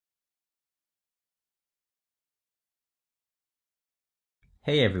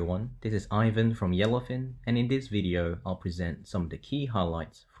Hey everyone, this is Ivan from Yellowfin, and in this video I'll present some of the key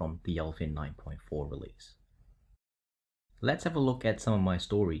highlights from the Yellowfin 9.4 release. Let's have a look at some of my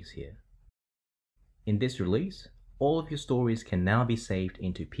stories here. In this release, all of your stories can now be saved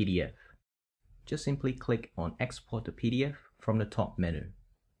into PDF. Just simply click on Export to PDF from the top menu.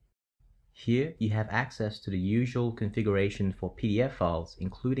 Here you have access to the usual configuration for PDF files,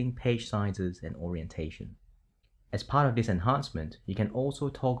 including page sizes and orientation. As part of this enhancement, you can also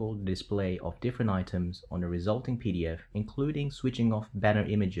toggle the display of different items on the resulting PDF, including switching off banner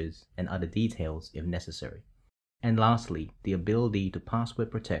images and other details if necessary. And lastly, the ability to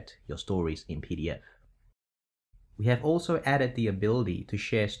password protect your stories in PDF. We have also added the ability to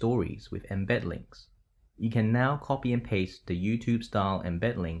share stories with embed links. You can now copy and paste the YouTube style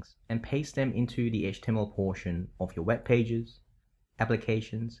embed links and paste them into the HTML portion of your web pages,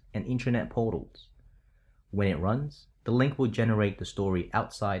 applications, and intranet portals. When it runs, the link will generate the story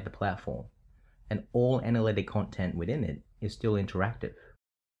outside the platform, and all analytic content within it is still interactive.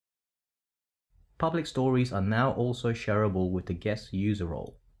 Public stories are now also shareable with the guest user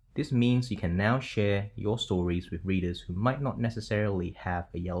role. This means you can now share your stories with readers who might not necessarily have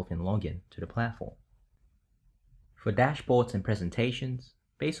a Yellowfin login to the platform. For dashboards and presentations,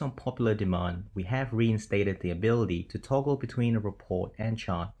 based on popular demand, we have reinstated the ability to toggle between a report and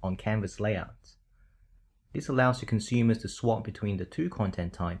chart on Canvas layouts. This allows your consumers to swap between the two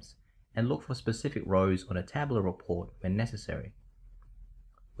content types and look for specific rows on a tabular report when necessary.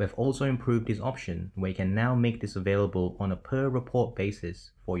 We have also improved this option where you can now make this available on a per report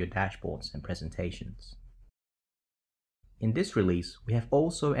basis for your dashboards and presentations. In this release, we have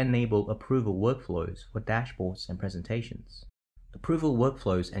also enabled approval workflows for dashboards and presentations. Approval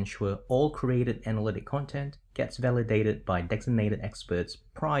workflows ensure all created analytic content gets validated by designated experts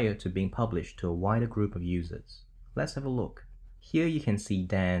prior to being published to a wider group of users. Let's have a look. Here you can see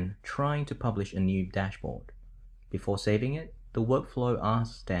Dan trying to publish a new dashboard. Before saving it, the workflow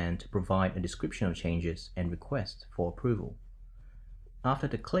asks Dan to provide a description of changes and request for approval. After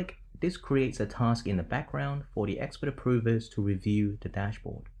the click, this creates a task in the background for the expert approvers to review the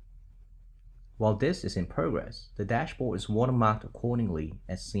dashboard. While this is in progress, the dashboard is watermarked accordingly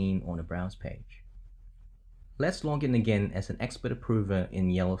as seen on the Browse page. Let's log in again as an expert approver in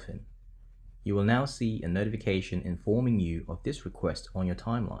Yellowfin. You will now see a notification informing you of this request on your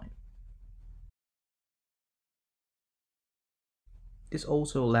timeline. This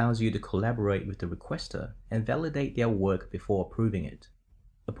also allows you to collaborate with the requester and validate their work before approving it.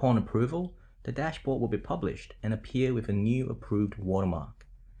 Upon approval, the dashboard will be published and appear with a new approved watermark.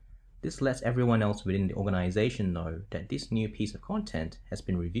 This lets everyone else within the organization know that this new piece of content has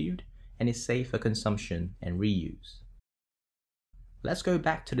been reviewed and is safe for consumption and reuse. Let's go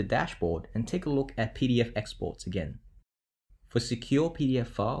back to the dashboard and take a look at PDF exports again. For secure PDF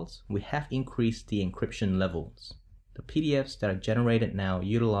files, we have increased the encryption levels. The PDFs that are generated now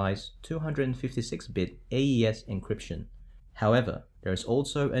utilize 256-bit AES encryption. However, there is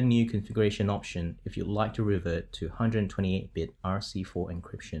also a new configuration option if you'd like to revert to 128-bit RC4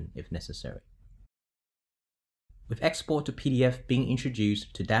 encryption if necessary. With export to PDF being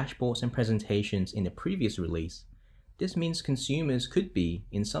introduced to dashboards and presentations in the previous release, this means consumers could be,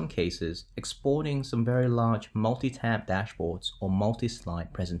 in some cases, exporting some very large multi-tab dashboards or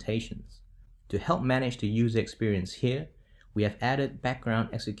multi-slide presentations. To help manage the user experience here, we have added background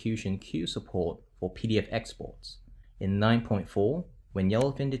execution queue support for PDF exports. In 9.4, when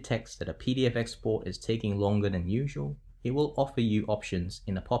Yellowfin detects that a PDF export is taking longer than usual, it will offer you options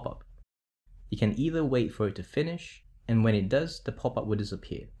in a pop-up. You can either wait for it to finish, and when it does, the pop-up will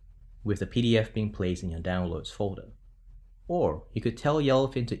disappear, with the PDF being placed in your downloads folder. Or you could tell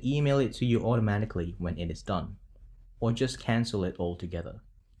Yellowfin to email it to you automatically when it is done, or just cancel it altogether.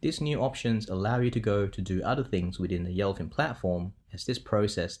 These new options allow you to go to do other things within the Yellowfin platform as this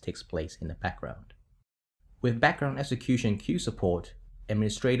process takes place in the background. With background execution queue support,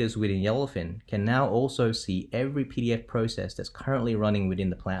 administrators within Yellowfin can now also see every PDF process that's currently running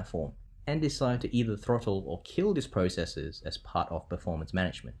within the platform and decide to either throttle or kill these processes as part of performance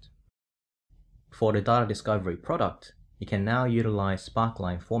management. For the data discovery product, you can now utilize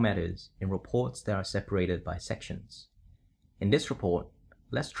sparkline formatters in reports that are separated by sections. In this report,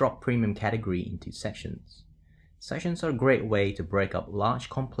 let's drop premium category into sections. Sections are a great way to break up large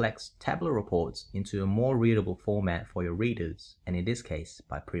complex tabular reports into a more readable format for your readers, and in this case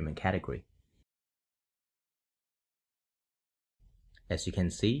by premium category. As you can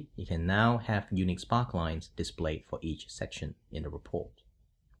see, you can now have unique sparklines displayed for each section in the report.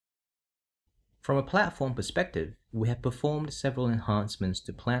 From a platform perspective, we have performed several enhancements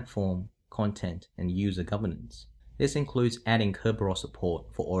to platform, content, and user governance. This includes adding Kerberos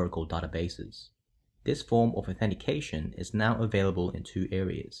support for Oracle databases. This form of authentication is now available in two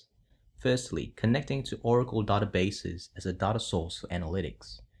areas. Firstly, connecting to Oracle databases as a data source for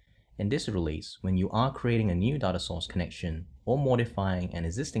analytics. In this release, when you are creating a new data source connection or modifying an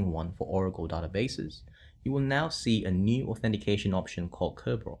existing one for Oracle databases, you will now see a new authentication option called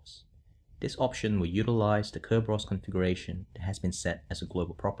Kerberos. This option will utilize the Kerberos configuration that has been set as a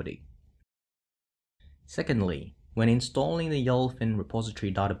global property. Secondly, when installing the Yellowfin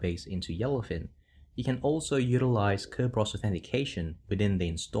repository database into Yellowfin, you can also utilize Kerberos authentication within the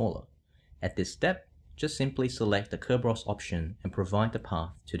installer. At this step, just simply select the Kerberos option and provide the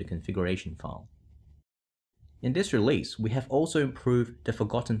path to the configuration file. In this release, we have also improved the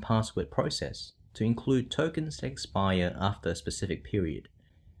forgotten password process to include tokens that expire after a specific period.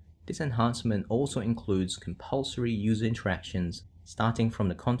 This enhancement also includes compulsory user interactions starting from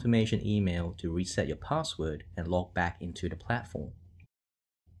the confirmation email to reset your password and log back into the platform.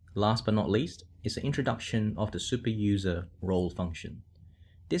 Last but not least is the introduction of the super user role function.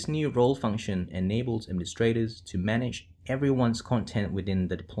 This new role function enables administrators to manage everyone's content within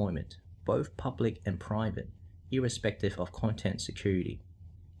the deployment, both public and private, irrespective of content security.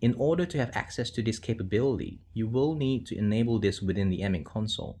 In order to have access to this capability, you will need to enable this within the admin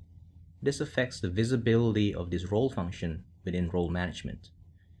console. This affects the visibility of this role function within role management.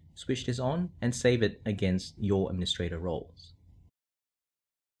 Switch this on and save it against your administrator roles.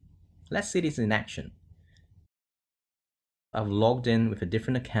 Let's see this in action. I've logged in with a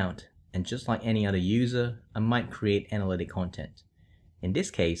different account, and just like any other user, I might create analytic content. In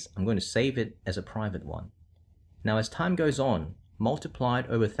this case, I'm going to save it as a private one. Now as time goes on, multiplied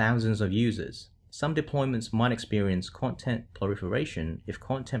over thousands of users, some deployments might experience content proliferation if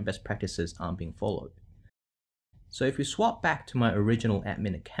content best practices aren't being followed. So if we swap back to my original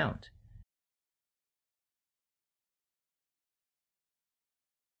admin account,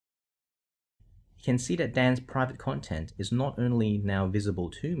 you can see that Dan's private content is not only now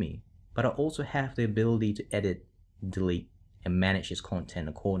visible to me, but I also have the ability to edit, delete, and manage his content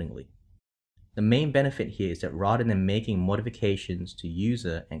accordingly. The main benefit here is that rather than making modifications to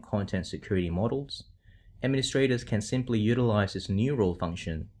user and content security models, administrators can simply utilize this new role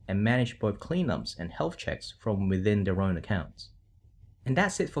function and manage both cleanups and health checks from within their own accounts. And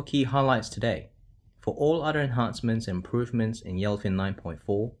that's it for key highlights today. For all other enhancements and improvements in Yellowfin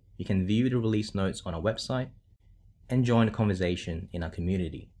 9.4, you can view the release notes on our website and join the conversation in our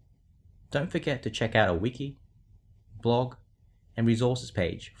community. Don't forget to check out our wiki, blog, and resources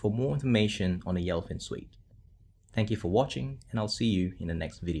page for more information on the Yellowfin suite. Thank you for watching, and I'll see you in the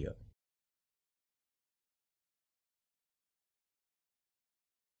next video.